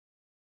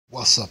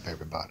What's up,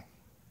 everybody?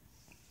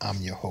 I'm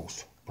your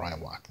host,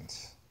 Brian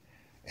Watkins,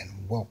 and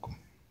welcome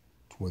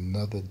to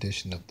another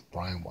edition of the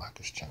Brian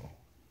Watkins channel.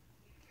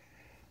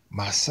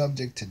 My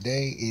subject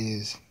today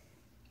is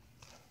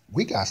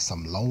we got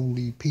some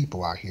lonely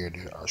people out here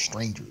that are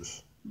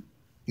strangers,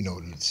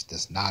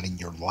 that's not in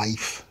your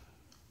life.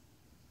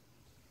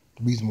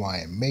 The reason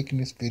why I'm making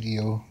this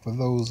video for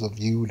those of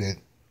you that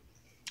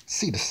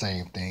see the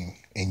same thing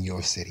in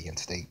your city and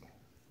state.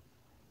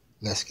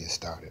 Let's get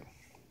started.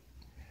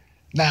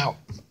 Now,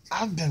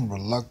 I've been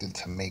reluctant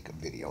to make a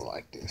video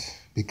like this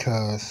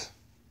because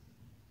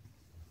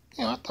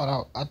I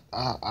thought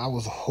I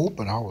was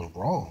hoping I was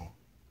wrong.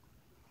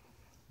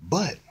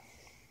 But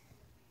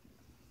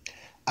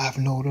I've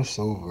noticed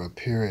over a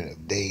period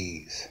of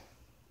days,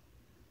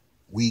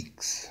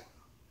 weeks,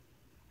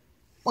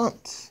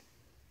 months,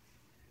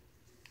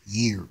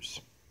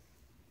 years,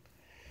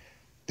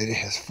 that it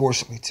has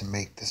forced me to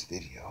make this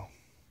video.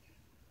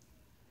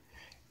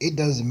 It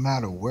doesn't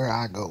matter where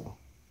I go.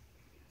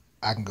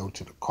 I can go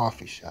to the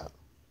coffee shop,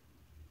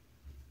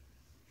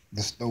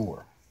 the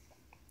store,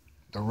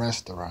 the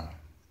restaurant,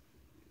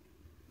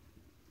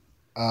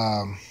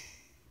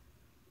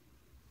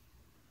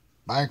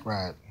 bike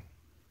riding,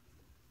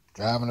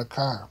 driving a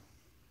car,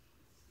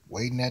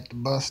 waiting at the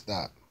bus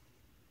stop,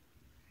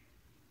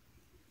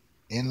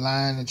 in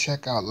line and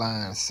checkout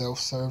line,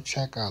 self-serve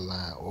checkout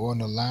line, or in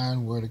the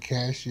line where the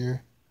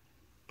cashier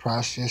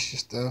process your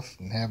stuff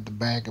and have the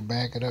bagger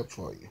back it up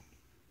for you.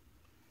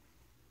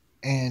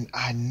 And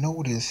I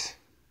notice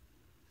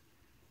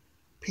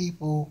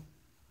people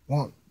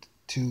want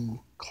to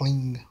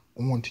cling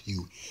on to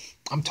you.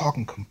 I'm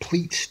talking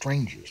complete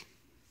strangers.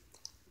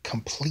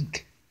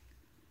 Complete.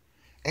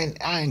 And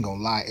I ain't gonna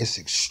lie, it's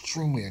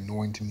extremely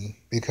annoying to me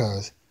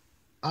because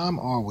I'm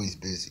always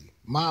busy.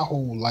 My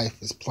whole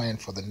life is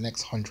planned for the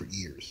next 100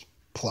 years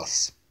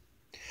plus.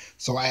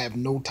 So I have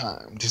no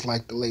time, just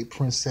like the late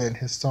Prince said in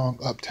his song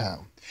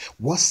Uptown.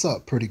 What's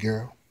up, pretty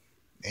girl?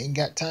 Ain't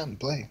got time to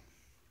play.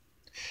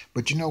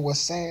 But you know what's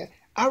sad?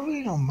 I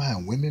really don't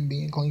mind women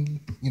being clingy,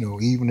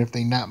 even if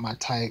they not my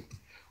type,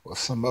 or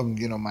some of them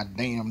get on my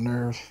damn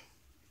nerves,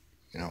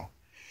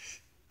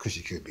 because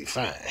you could be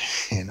fine.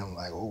 And I'm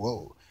like,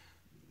 whoa.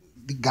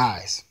 The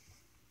guys.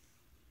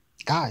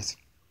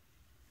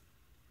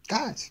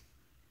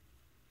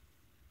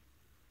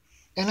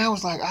 And I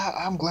was like,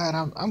 I'm glad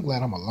I'm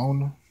a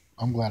loner.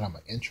 I'm glad I'm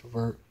an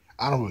introvert.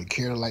 I don't really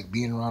care to like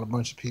being around a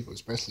bunch of people,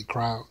 especially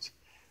crowds.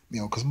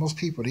 Because most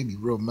people, they be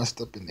real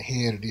messed up in the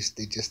head, or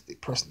their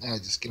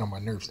personality just get on my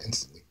nerves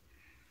instantly.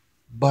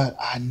 But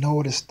I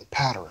noticed the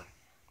pattern.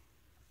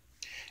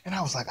 And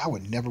I was like, I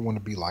would never want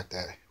to be like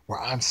that, where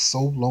I'm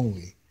so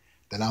lonely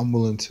that I'm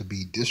willing to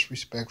be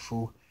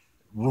disrespectful,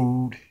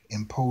 rude,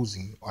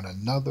 imposing on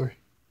another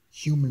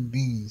human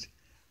being's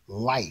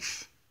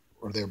life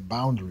or their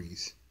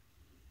boundaries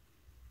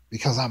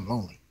because I'm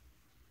lonely.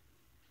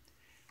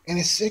 And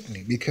it's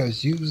sickening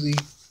because usually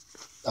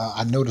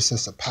I notice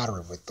it's a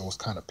pattern with those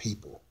kind of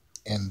people.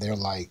 And they're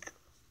like,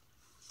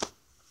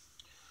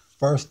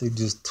 first they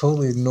just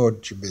totally ignore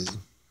that you're busy,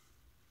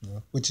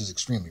 which is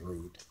extremely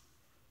rude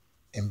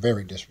and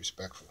very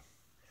disrespectful.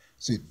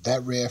 See,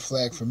 that red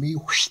flag for me,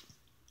 whoosh,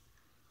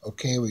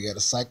 okay, we got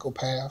a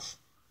psychopath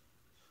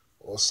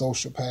or a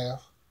sociopath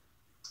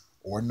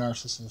or a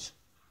narcissist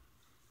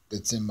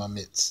that's in my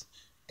midst.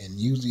 And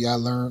usually I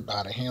learned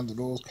how to handle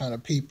those kind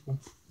of people.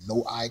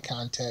 No eye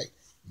contact,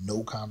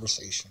 no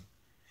conversation.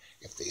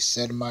 If they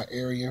sit in my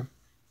area,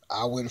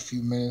 I wait a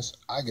few minutes,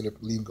 I get up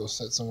and leave and go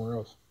sit somewhere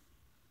else.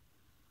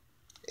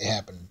 It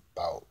happened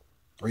about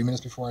 3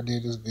 minutes before I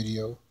did this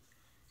video.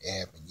 It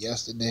happened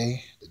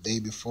yesterday, the day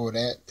before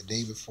that, the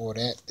day before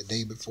that, the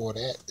day before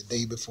that, the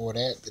day before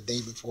that, the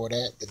day before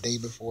that, the day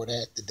before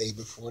that, the day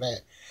before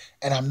that.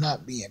 And I'm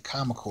not being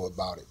comical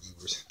about it,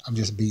 viewers. I'm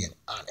just being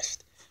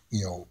honest.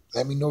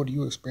 Let me know, do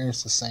you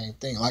experience the same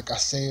thing? Like I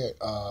said,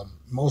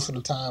 most of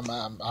the time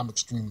I'm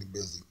extremely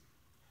busy.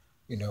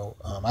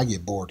 I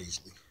get bored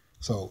easily.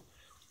 So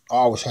I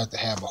always have to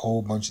have a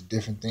whole bunch of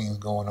different things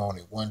going on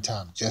at one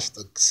time just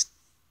to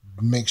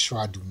make sure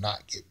I do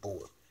not get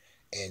bored.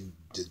 And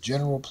the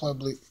general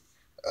public,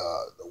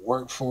 the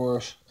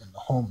workforce, and the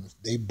homeless,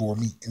 they bore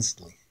me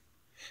instantly.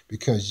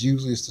 Because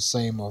usually it's the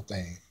same old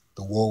thing.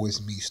 The woe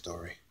is me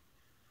story.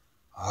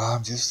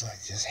 I'm just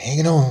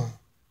hanging on.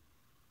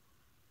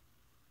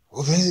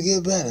 Well, things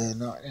get better.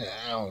 No,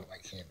 I don't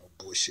like hearing no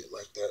bullshit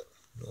like that.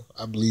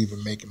 I believe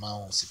in making my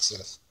own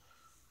success.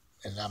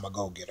 And I'm a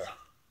go-getter.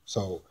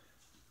 So,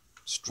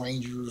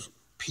 strangers,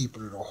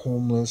 people that are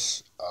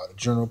homeless, the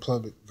general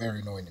public, very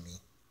annoying to me.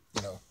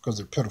 Because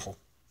they're pitiful.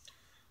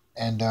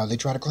 And they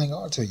try to cling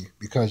on to you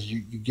because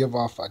you give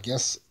off, I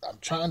guess, I'm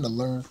trying to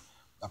learn.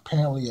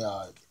 Apparently,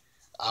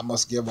 I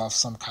must give off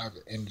some kind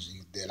of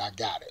energy that I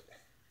got it,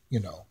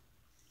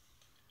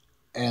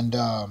 And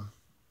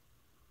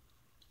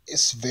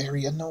it's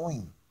very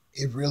annoying.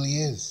 It really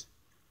is.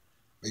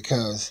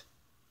 Because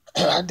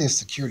I did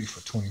security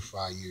for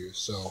 25 years,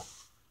 so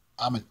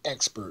I'm an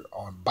expert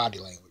on body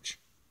language.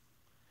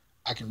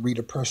 I can read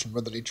a person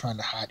whether they're trying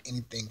to hide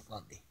anything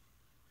from me.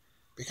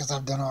 because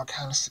I've done all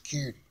kind of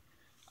security.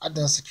 I've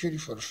done security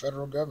for the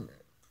federal government.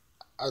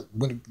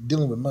 When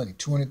dealing with money,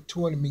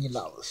 $200 million.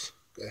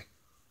 Okay,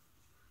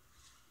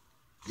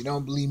 you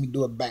don't believe me?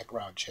 Do a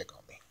background check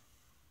on me.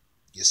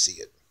 You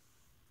see it.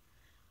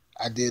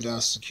 I did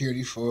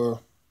security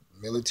for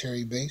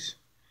military base,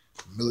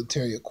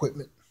 military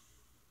equipment.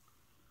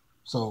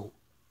 So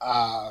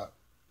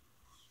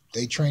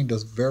they trained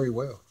us very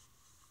well.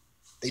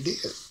 They did.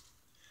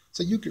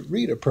 So you can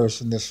read a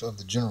person that's of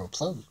the general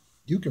public.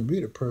 You can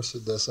read a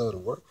person that's of the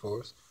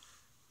workforce,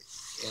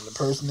 and the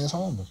person that's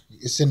homeless.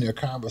 It's in their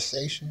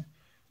conversation,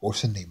 or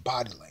it's in their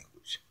body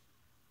language.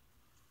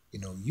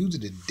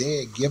 Usually the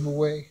dead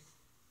giveaway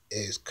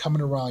is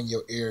coming around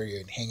your area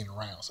and hanging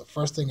around. So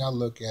first thing I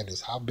look at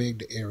is how big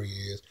the area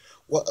is.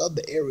 What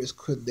other areas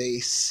could they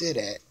sit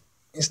at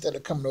instead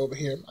of coming over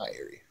here in my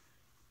area?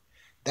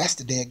 That's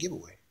the dead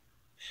giveaway.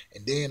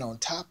 And then on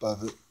top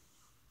of it,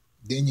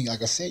 then you,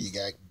 like I said, you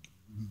got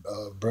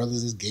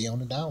brothers is gay on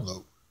the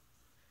download.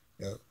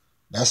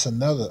 That's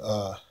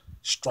another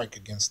strike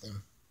against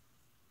them.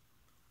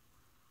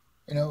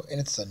 And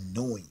it's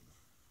annoying.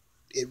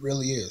 It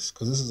really is,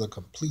 because this is a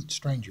complete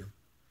stranger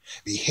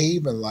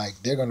behaving like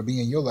they're going to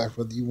be in your life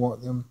whether you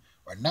want them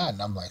or not.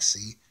 And I'm like,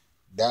 see,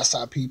 that's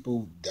how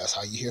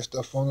you hear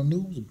stuff on the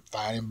news,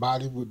 finding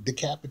bodies with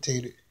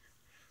decapitated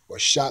or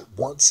shot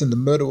once in the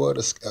middle of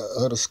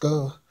the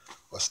skull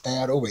or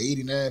stabbed over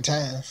 89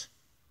 times.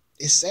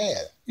 It's sad.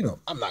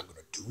 I'm not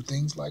going to do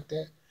things like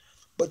that.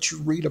 But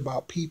you read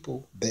about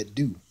people that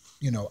do.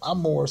 I'm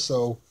more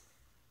so,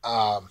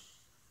 I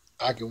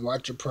can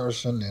watch a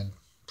person and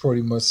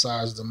pretty much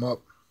size them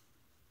up,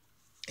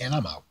 and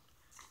I'm out.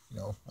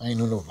 I ain't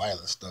no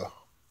violent stuff.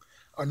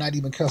 Or not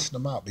even cussing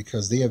them out,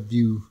 because they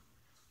view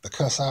the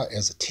cuss out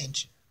as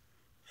attention.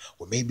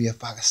 Well, maybe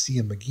if I can see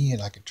him again,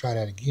 I can try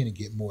that again and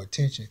get more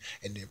attention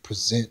and then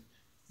present,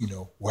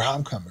 where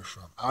I'm coming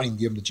from. I don't even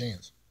give him the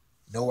chance.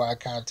 No eye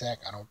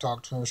contact. I don't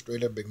talk to him,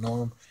 straight up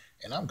ignore him,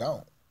 and I'm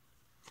gone.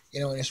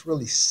 And it's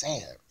really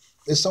sad.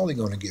 It's only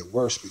going to get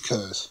worse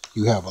because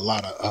you have a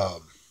lot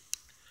of,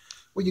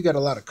 you got a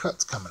lot of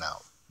cuts coming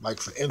out. Like,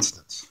 for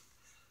instance,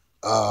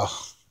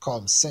 call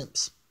them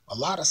simps. A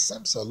lot of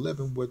simps are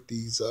living with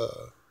these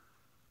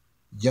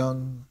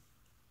young,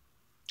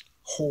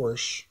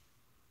 whorish,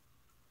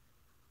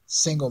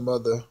 single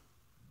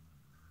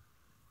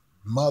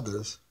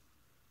mothers.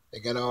 They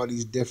got all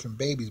these different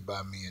babies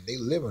by men. They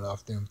living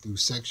off them through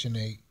Section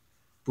 8,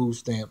 food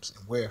stamps,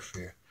 and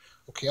welfare.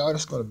 Okay, all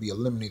that's going to be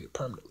eliminated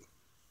permanently.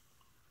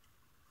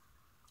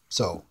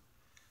 So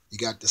you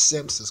got the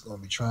simps that's going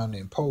to be trying to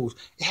impose.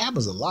 It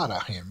happens a lot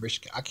out here in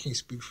Michigan. I can't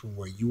speak from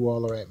where you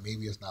all are at.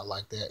 Maybe it's not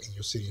like that in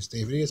your city and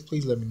state. If it is,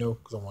 please let me know,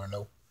 because I want to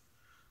know.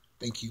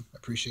 Thank you. I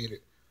appreciate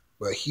it.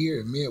 But here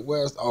in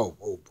Midwest, oh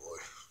boy.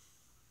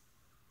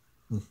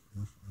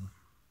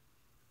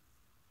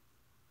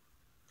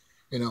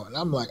 And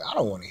I'm like, I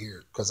don't want to hear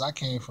it, because I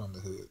came from the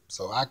hood.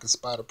 So I can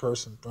spot a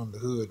person from the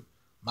hood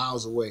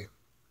miles away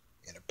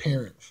in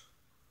appearance,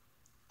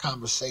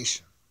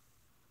 conversation,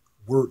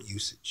 word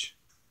usage.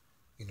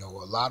 A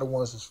lot of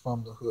ones that's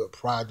from the hood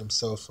pride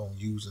themselves on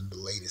using the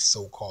latest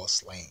so-called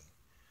slang.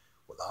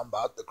 Well, I'm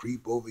about to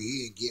creep over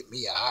here and get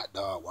me a hot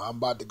dog. Well, I'm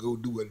about to go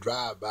do a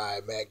drive-by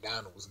at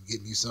McDonald's and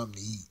get me something to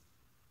eat.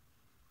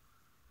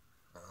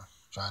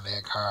 Trying to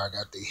act hard,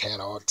 got their hat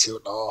all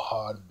tilted, all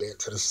hard and bent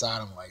to the side.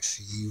 I'm like,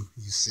 see, you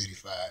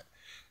cityfied.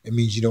 It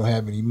means you don't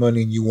have any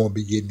money and you won't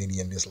be getting any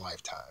in this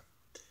lifetime.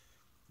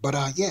 But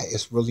yeah,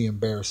 it's really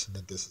embarrassing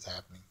that this is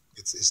happening.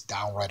 It's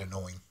downright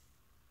annoying.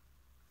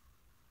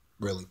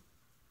 Really.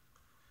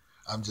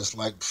 I'm just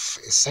like,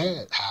 it's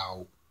sad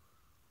how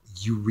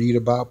you read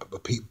about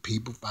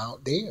people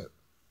found dead.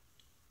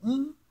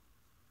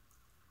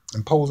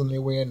 Imposing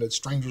their way into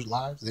strangers'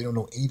 lives they don't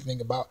know anything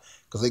about,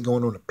 because they're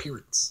going on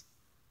appearance.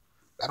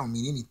 That don't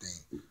mean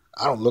anything.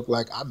 I don't look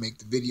like I make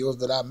the videos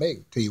that I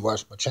make. Till you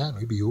watch my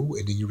channel, you be, ooh,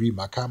 and then you read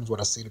my comments, what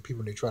I say to people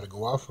when they try to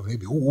go off of me,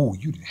 be, ooh,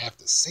 you didn't have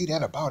to say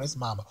that about his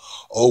mama.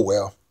 Oh,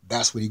 well,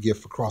 that's what you get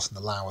for crossing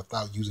the line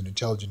without using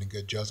intelligent and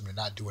good judgment and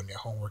not doing their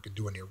homework and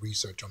doing their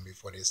research on me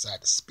before they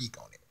decide to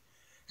speak on it.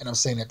 And I'm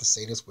saying that to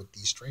say this with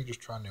these strangers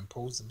trying to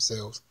impose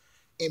themselves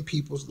in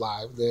people's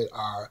lives that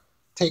are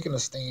taking a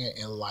stand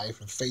in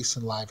life and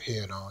facing life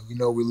head on.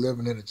 We're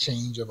living in a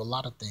change of a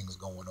lot of things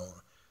going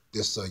on.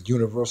 This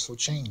universal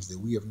change that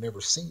we have never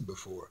seen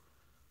before.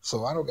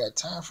 So I don't got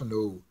time for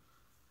no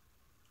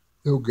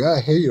guy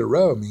hating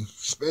around me,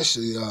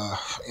 especially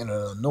in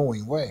an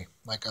annoying way.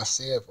 Like I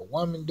said, if a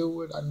woman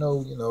do it, I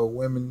know,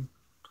 women,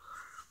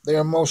 they're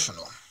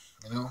emotional.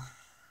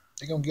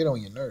 They're going to get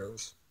on your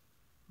nerves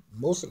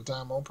most of the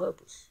time on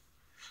purpose.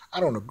 I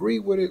don't agree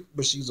with it,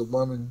 but she's a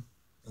woman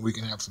and we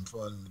can have some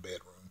fun in the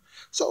bedroom.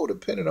 So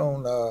depending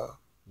on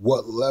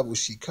what level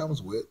she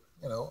comes with,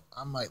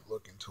 I might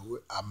look into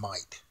it. I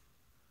might.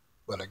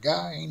 But a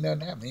guy, ain't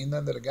nothing happening. Ain't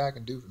nothing that a guy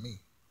can do for me.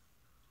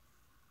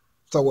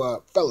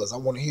 So, fellas, I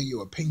want to hear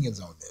your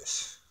opinions on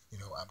this.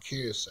 I'm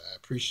curious. I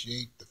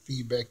appreciate the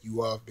feedback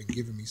you all have been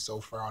giving me so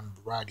far on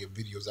the variety of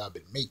videos I've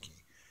been making.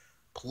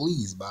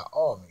 Please, by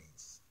all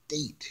means,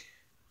 state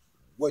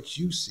what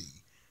you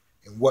see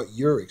and what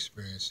you're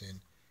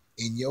experiencing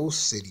in your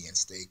city and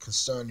state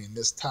concerning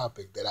this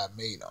topic that I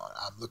made on.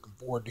 I'm looking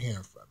forward to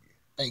hearing from you.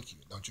 Thank you.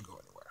 Don't you go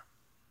anywhere.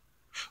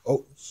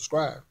 Oh,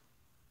 subscribe,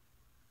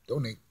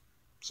 donate,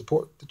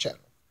 support the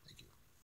channel.